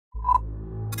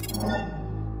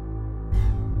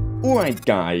Alright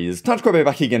guys, TacticalRab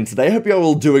back again today. I hope you're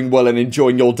all doing well and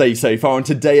enjoying your day so far, and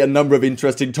today a number of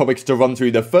interesting topics to run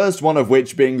through, the first one of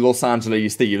which being Los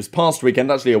Angeles Thieves. Past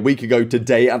weekend, actually a week ago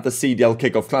today at the CDL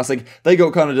Kickoff Classic, they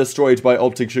got kind of destroyed by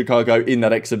OpTic Chicago in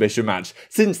that exhibition match.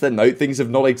 Since then though, things have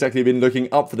not exactly been looking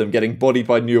up for them, getting bodied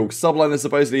by New York subliners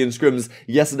supposedly in scrims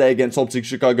yesterday against OpTic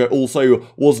Chicago also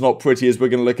was not pretty, as we're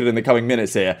going to look at in the coming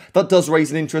minutes here. That does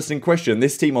raise an interesting question.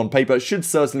 This team on paper should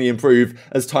certainly improve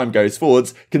as time goes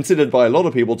forwards, considered by a lot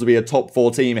of people to be a top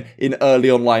 4 team in early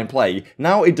online play.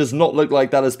 Now it does not look like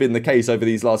that has been the case over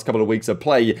these last couple of weeks of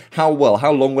play. How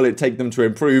long will it take them to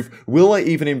improve? Will they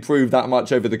even improve that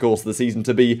much over the course of the season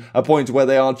to be a point where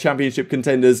they are championship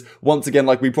contenders once again,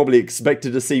 like we probably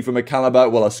expected to see from a caliber,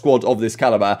 well, a squad of this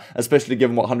caliber, especially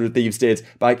given what 100 Thieves did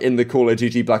back in the Call of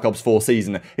Duty Black Ops 4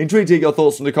 season? Intrigued to get your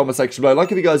thoughts in the comment section below.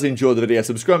 Like if you guys enjoyed the video,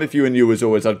 subscribe if you are new, as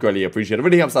always, I'd greatly appreciate it. It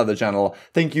really helps out the channel.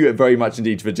 Thank you very much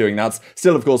indeed for doing that.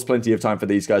 Still, of course, plenty of time for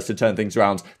these guys to turn things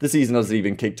around. The season hasn't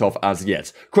even kicked off as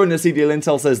yet. Corona CDL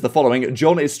Intel says the following: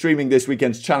 John is streaming this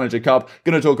weekend's Challenger Cup.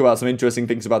 Going to talk about some interesting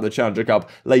things about the Challenger Cup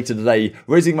later today.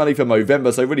 Raising money for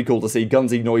Movember, so really cool to see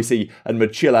Gunsy, Noisy and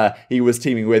Machilla he was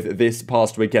teaming with this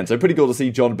past weekend. So pretty cool to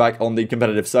see John back on the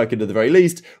competitive circuit at the very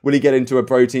least. Will he get into a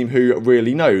pro team? Who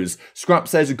really knows? Scrap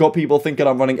says, got people thinking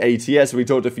I'm running ATS. We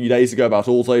talked a few days ago about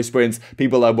auto sprints.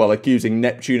 People are, well, accusing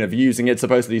Neptune of using it.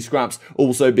 Supposedly Scraps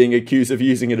also being accused of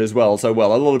using it as well. So,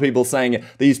 well, a lot of people saying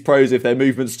these pros, if their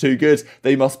movement's too good,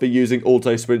 they must be using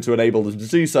auto sprint to enable them to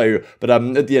do so. But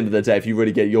at the end of the day, if you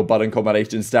really get your button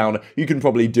combinations down, you can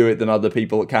probably do it than other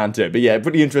people can do it. But yeah,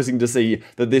 pretty interesting to see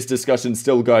that this discussion's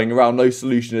still going around. No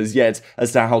solution as yet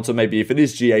as to how to maybe, if it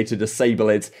is GA, to disable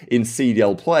it in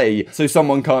CDL play, so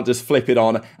someone can't just flip it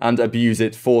on and abuse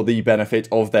it for the benefit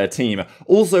of their team.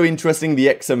 Also interesting, the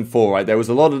XM4, right? There was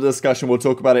a lot of discussion, we'll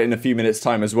talk about it in a few minutes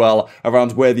time as well,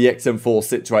 around where the XM4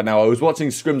 sits right now. I was watching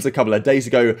scrims a couple of days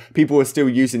ago, people were still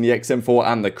using the XM4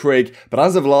 and the Krig, but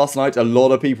as of last night, a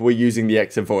lot of people were using the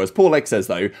XM4. As Paul X says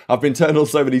though, I've been turned off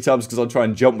so many times because I try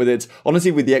and jump with it.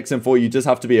 Honestly, with the XM4, you just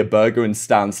have to be a burger and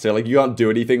stand still. Like, you can't do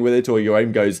anything with it or your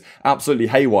aim goes absolutely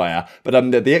haywire. But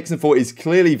the XM4 is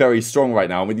clearly very strong right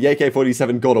now. I mean, the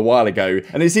AK-47 got a while ago,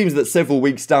 and it seems that several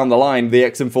weeks down the line, the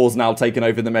XM4's now taken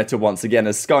over the meta once again.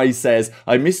 As Sky says,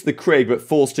 I missed the Krig, but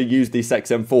forced to use this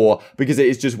XM4 because it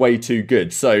is just way too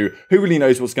good. So, who really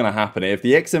knows what's going to happen? If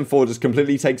the XM4 just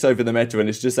completely takes over the meta and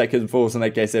it's just XM4s and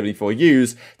AK-74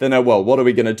 use, then well, what are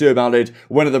we going to do about it?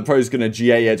 When are the pros going to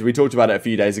GA it? We talked about it a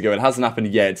few days ago. It hasn't happened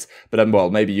yet, but well,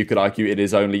 maybe you could argue it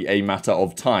is only a matter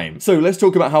of time. So let's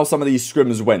talk about how some of these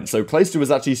scrims went. So Clayster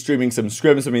was actually streaming some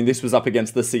scrims. I mean, this was up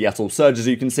against the Seattle Surge. As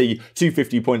you can see,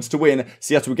 250 points to win.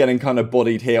 Seattle getting kind of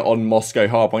bodied here on Moscow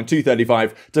hardpoint,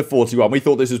 235 to 41. We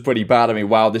thought this was pretty bad. I mean,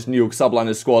 wow, this New York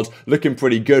subliners squad looking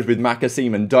pretty good with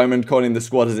Makasim and Diamond calling the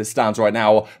squad as it stands right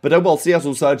now. But well,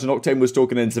 Seattle Surge and Octane was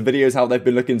talking in some videos how they've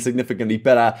been looking significantly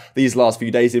better these last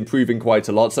few days, improving quite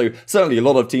a lot. So certainly a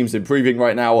lot of teams improving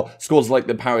right now. Squads like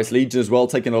the Paris Legion as well,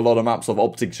 taking a lot of maps of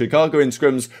OpTic Chicago in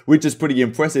scrims, which is pretty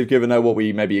impressive given what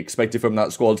we maybe expected from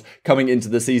that squad coming into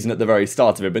the season at the very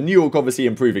start of it. But New York obviously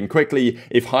improving quickly.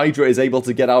 If Hydra is able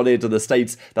to get out here to the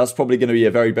States, that's probably going to be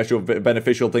a very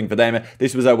beneficial thing for them.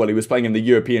 This was well, he was playing in the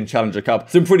European Challenger Cup.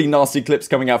 Some pretty nasty clips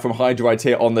coming out from Hydra right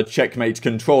here on the Checkmate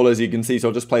controller, as you can see. So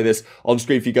I'll just play this on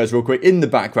screen for you guys real quick in the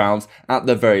background at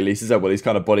the very least. As well, he's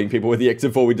kind of bodying people with the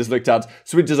XM4 we just looked at.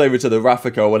 Switches over to the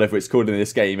Raffica or whatever it's called in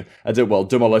this game, and well,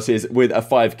 demolishes with a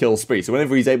 5-kill spree. So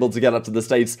whenever he's able to get up to the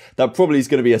States, that probably is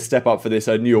going to be a step up for this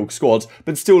New York squad,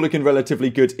 but still looking relatively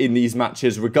good in these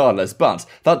matches regardless. But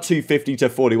that 250 to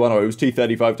 41, or it was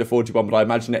 235 to 41, but I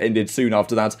imagine it ended soon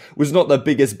after that, was not the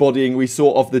biggest bodying we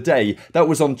saw of the day. That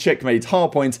was on Checkmate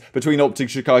hardpoint between OpTic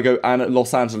Chicago and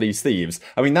Los Angeles Thieves.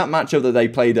 I mean, that matchup that they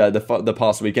played the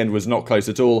past weekend was not close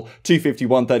at all. 250,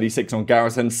 136 on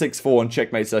Garrison, 6-4 on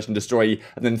Checkmate Search and Destroy,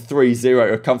 and then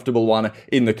 3-0, a comfortable one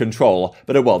in the control.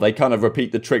 But well, they kind of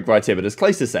repeat the trick right here. But as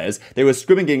Clayster says, they were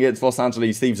scrimming against Los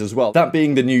Angeles Thieves as well. That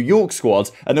being the New York squad,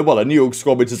 and well, a New York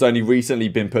squad which has only recently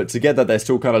been put together. They're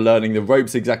still kind of learning the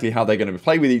ropes, exactly how they're going to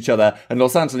play with each other. And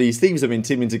Los Angeles Thieves have been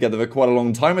teaming together for quite a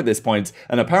long time at this point.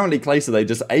 And apparently Clayster, they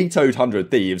just 8-0'd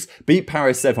 100 Thieves, beat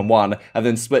Paris 7-1, 1, and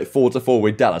then split 4-4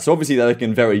 with Dallas. So obviously they're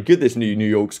looking very good, this New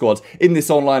York squad. In this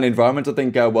online environment, I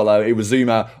think, it was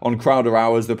Zuma on Crowder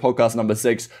Hours, the podcast number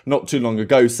 6, not too long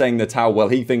ago, saying that how,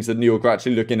 he thinks that New York are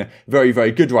actually looking very,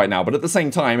 very good right now. But at the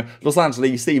same time, Los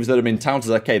Angeles Thieves that have been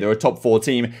touted, okay, they're a top 4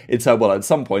 team. It's, at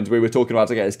some point, we were talking about,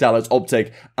 okay, it's Dallas,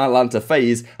 OpTic, Atlanta,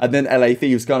 FaZe, and then LA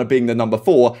Thieves kind of being the number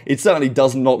 4. It certainly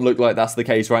does not look like that's the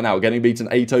case right now. Getting beaten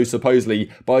 8-0 supposedly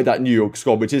by that New York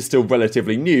squad, which is still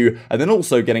relatively new, and then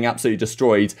also getting absolutely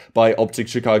destroyed by OpTic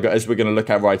Chicago, as we're going to look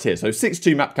at right here. So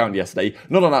 6-2 map count yesterday,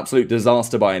 not an absolute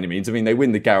disaster by any means. I mean, they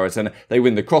win the Garrison, they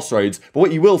win the Crossroads, but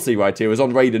what you will see right here is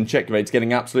on Raid and Checkmates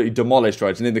getting absolutely demolished,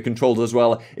 right, and in the controls as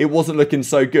well, it wasn't looking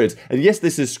so good. And yes,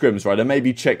 this is Scrims, right, and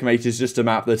maybe Checkmate is just a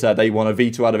map that they want to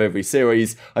veto out of every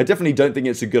series. I definitely don't think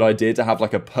it's a good idea to have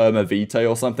like a perma veto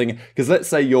or something, because let's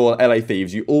say you're LA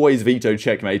Thieves, you always veto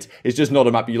Checkmate, it's just not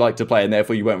a map you like to play, and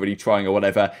therefore you weren't really trying or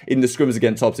whatever. In the Scrims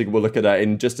against OpTic, we'll look at that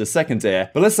in just a second here,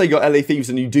 but let's say you're LA Thieves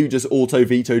and you do just auto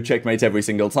veto Checkmate every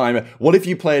single time. What if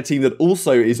you play a team that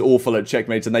also is awful at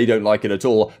Checkmate and they don't like it at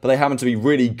all, but they happen to be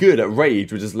really good at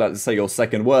Rage, which is, let's say, your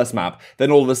second worst map?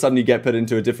 Then all of a sudden you get put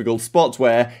into a difficult spot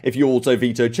where if you auto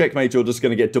veto Checkmate, you're just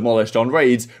going to get demolished on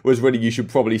Raids, whereas really you should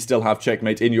probably still have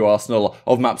Checkmate in your arsenal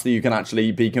of maps that you can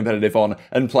actually be competitive on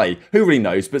and play. Who really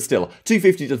knows? But still,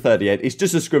 250-38, it's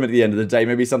just a scrim at the end of the day.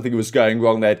 Maybe something was going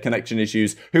wrong, they had connection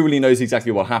issues, who really knows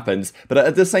exactly what happens. But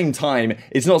at the same time,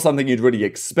 it's not something you'd really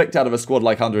expect out of a squad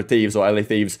like 100 Thieves or LA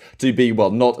Thieves to be,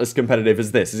 not as competitive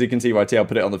as this. As you can see right here, I'll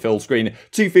put it on the fill screen,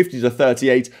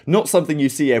 250-38, not something you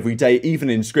see every day, even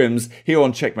in scrims. Here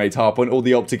on Checkmate Hardpoint, all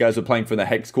the OpTic guys are playing from the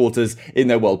Hex quarters in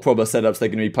their, proper setups they're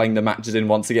going to be playing the matches in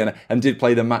once again, and did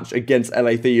play the match against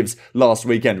LA Thieves last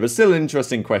weekend. But still an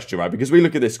interesting question, right? Because we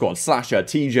look at this squad, Slasher,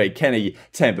 TJ, Kenny,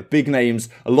 Temp, big names,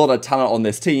 a lot of talent on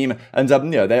this team, and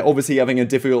they're obviously having a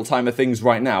difficult time of things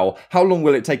right now. How long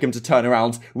will it take them to turn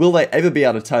around? Will they ever be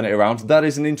able to turn it around? That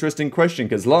is an interesting question,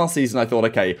 because last season I thought,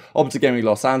 okay, OpTic Gaming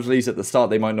Los Angeles, at the start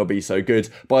they might not be so good.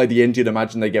 By the end, you'd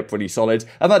imagine they get pretty solid,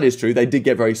 and that is true. They did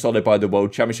get very solid by the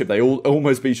World Championship. They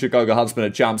almost beat Chicago Huntsmen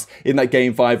at Champs in that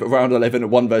Game 5, round 11,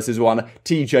 1 versus 1,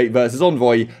 TJ versus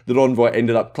Envoy, that Envoy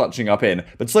ended up clutching up in.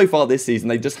 But so far this season,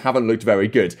 they just haven't looked very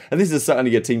good, and this is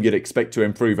certainly a team you'd expect to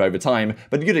improve over time,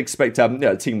 but you'd expect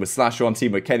a team with Slasher on,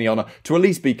 team with Kenny on, to at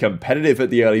least be competitive at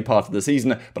the early part of the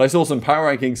season. But I saw some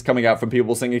power rankings coming out from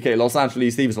people saying, okay, Los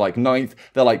Angeles Thieves are like 9th,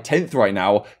 they're like 10th right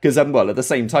now, because at the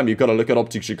same time, you've got to look at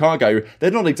OpTic Chicago.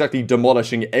 They're not exactly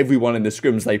demolishing everyone in the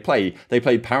scrims they play. They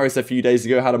played Paris a few days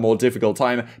ago, had a more difficult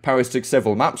time. Paris took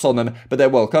several maps on them, but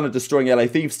they're, kind of destroying LA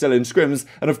Thieves still in scrims,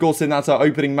 and of course in that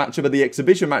opening matchup of the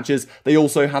exhibition matches, they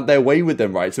also had their way with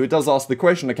them, right? So it does ask the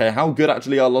question, okay, how good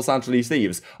actually are Los Angeles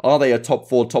Thieves? Are they a top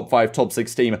 4, top 5, top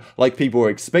 6 team like people were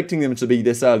expecting them to be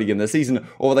this early in the season,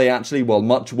 or are they actually,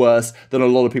 much worse than a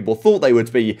lot of people thought they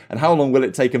would be, and how long will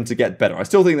it take them to get better? I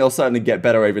still think they'll certainly get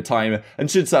better over time, and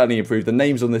should certainly improve. The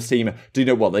names on this team do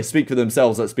they speak for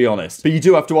themselves, let's be honest. But you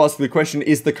do have to ask the question,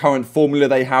 is the current formula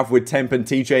they have with Temp and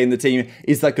TJ in the team,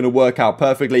 is that going to work out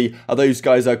perfectly? Are those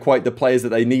guys quite the players that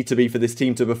they need to be for this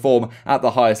team to perform at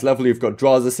the highest level? You've got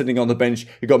Drazah sitting on the bench,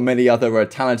 you've got many other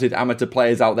talented amateur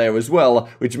players out there as well,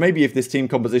 which maybe if this team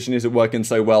composition isn't working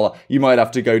so well, you might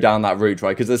have to go down that route,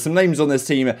 right? Because there's some names on this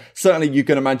team, certainly you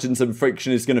can imagine some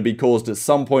friction is going to be caused at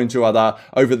some point or other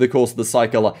over the course of the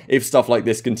cycle if stuff like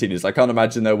this continues. I can't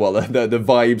imagine the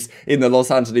vibes in the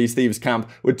Los Angeles Thieves camp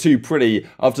were too pretty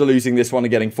after losing this one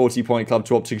and getting 40-point club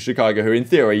to OpTic Chicago, who in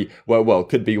theory,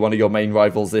 could be one of your main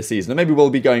rivals this season, and maybe will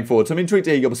be going forward. So I'm intrigued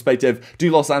to hear your perspective. Do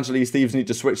Los Angeles Thieves need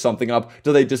to switch something up?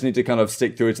 Do they just need to kind of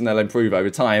stick through it and they'll improve over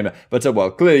time? But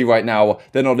clearly right now,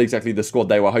 they're not exactly the squad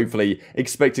they were hopefully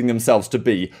expecting themselves to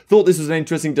be. Thought this was an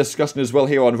interesting discussion as well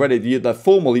here on Reddit. The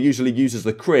formal usually uses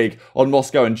the Krieg on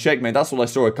Moscow and Checkmate. That's what I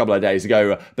saw a couple of days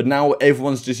ago, but now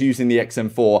everyone's just using the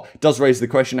XM4. Does raise the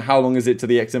question, how long is it till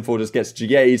the XM4 just gets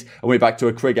GA'd and we're back to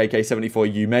a Krieg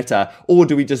AK-74U meta? Or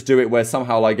do we just do it where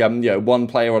somehow one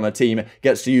player on a team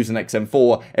gets to use an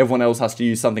XM4, everyone else has to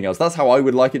use something else? That's how I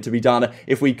would like it to be done.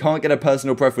 If we can't get a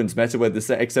personal preference meta where the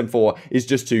XM4 is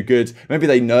just too good, maybe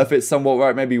they nerf it somewhat,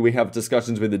 right? Maybe we have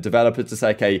discussions with the developers to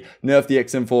say, okay, nerf the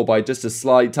XM4 by just a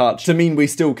slight touch to mean we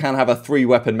still can have a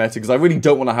 3-weapon meta, because I really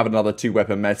don't want to have another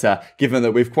 2-weapon meta, given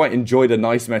that we've quite enjoyed a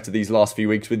nice meta these last few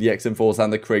weeks with the XM4s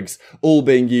and the Kriegs all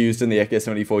being used in the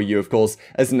AK-74U, of course,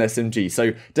 as an SMG.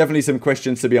 So definitely some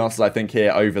questions to be answered, I think,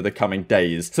 here over the coming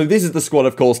days. So this is the squad,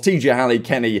 of course, TJHaLy,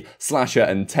 Kenny, Slasher,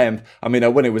 and Temp. I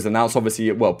mean, when it was announced,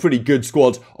 obviously, pretty good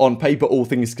squad on paper, all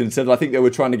things considered. I think they were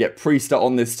trying to get Priestahh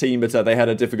on this team, but they had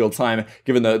a difficult time,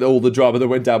 given all the drama that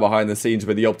went down behind the scenes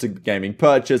with the OpTic Gaming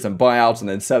purchase and buyout, and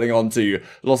then selling on to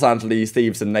Los Angeles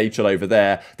Thieves and NatureL over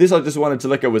there. This I just wanted to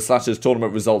look at with Slash's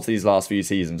tournament results these last few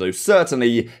seasons. So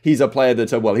certainly he's a player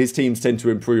that, well, his teams tend to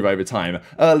improve over time.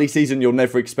 Early season, you're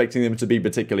never expecting them to be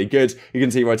particularly good. You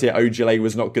can see right here, OGLA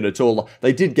was not good at all.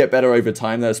 They did get better over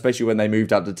time though, especially when they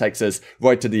moved out to Texas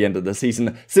right to the end of the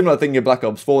season. Similar thing in Black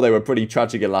Ops 4, they were pretty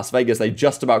tragic in Las Vegas. They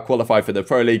just about qualified for the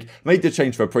Pro League, made the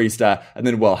change for Priestahh, and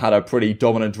then, well, had a pretty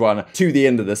dominant run to the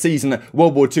end of the season.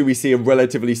 World War II, we see a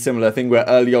relatively similar thing where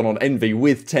early on Envy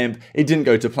with Temp, it didn't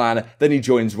go to plan. Then he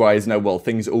joins Rise. Now, well,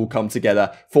 things all come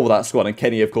together for that squad. And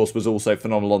Kenny, of course, was also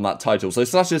phenomenal on that title. So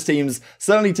Slash's teams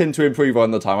certainly tend to improve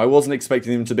on the time. I wasn't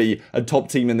expecting them to be a top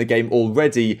team in the game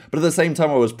already, but at the same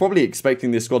time, I was probably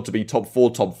expecting this squad to be top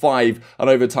 4, top 5, and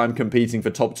over time competing for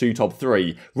top 2, top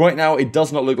 3. Right now, it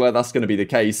does not look like that's going to be the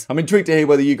case. I'm intrigued to hear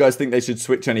whether you guys think they should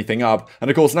switch anything up. And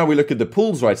of course, now we look at the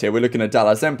pools right here. We're looking at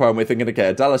Dallas Empire, and we're thinking, okay,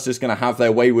 are Dallas just going to have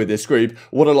their way with this group?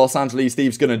 What are Los Angeles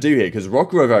Thieves going to do here? Because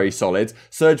Rokkr are very solid.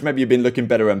 Surge maybe have been looking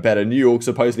better and better. New York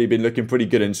supposedly been looking pretty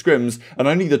good in scrims. And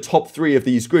only the top 3 of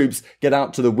these groups get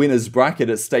out to the winners bracket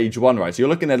at stage 1, right? So you're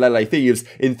looking at LA Thieves,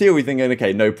 in theory thinking,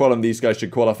 okay, no problem, these guys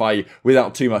should qualify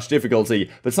without too much difficulty.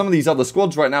 But some of these other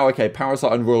squads right now, okay,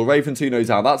 Parasite and Royal Ravens, who knows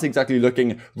how that's exactly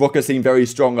looking. Rokkr seem very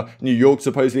strong. New York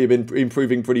supposedly have been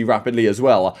improving pretty rapidly as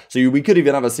well. So we could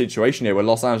even have a situation here where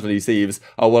Los Angeles Thieves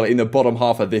are, well, in the bottom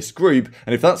half of this group.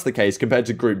 And if that's the case, compared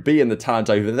to Group B and the talent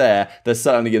over there, they're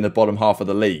certainly in the bottom half of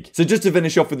the league. So just to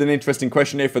finish off with an interesting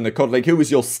question here from the COD League, who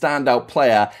was your standout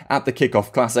player at the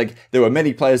Kickoff Classic? There were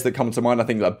many players that come to mind. I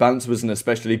think that Bance was an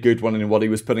especially good one in what he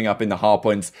was putting up in the hard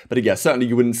points. But yeah, certainly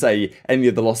you wouldn't say any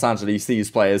of the Los Angeles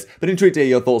Thieves players. But intrigued to hear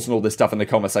your thoughts on all this stuff in the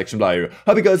comment section below.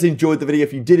 Hope you guys enjoyed the video.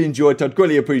 If you did enjoy it, I'd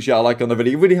greatly appreciate a like on the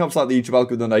video. It really helps out the YouTube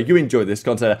algorithm to know you enjoy this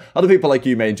content. Other people like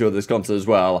you may enjoy this content as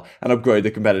well, and upgrade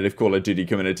the competitive Call of Duty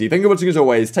community. Thank you for watching as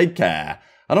always. Take care,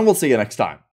 and I will see you next time.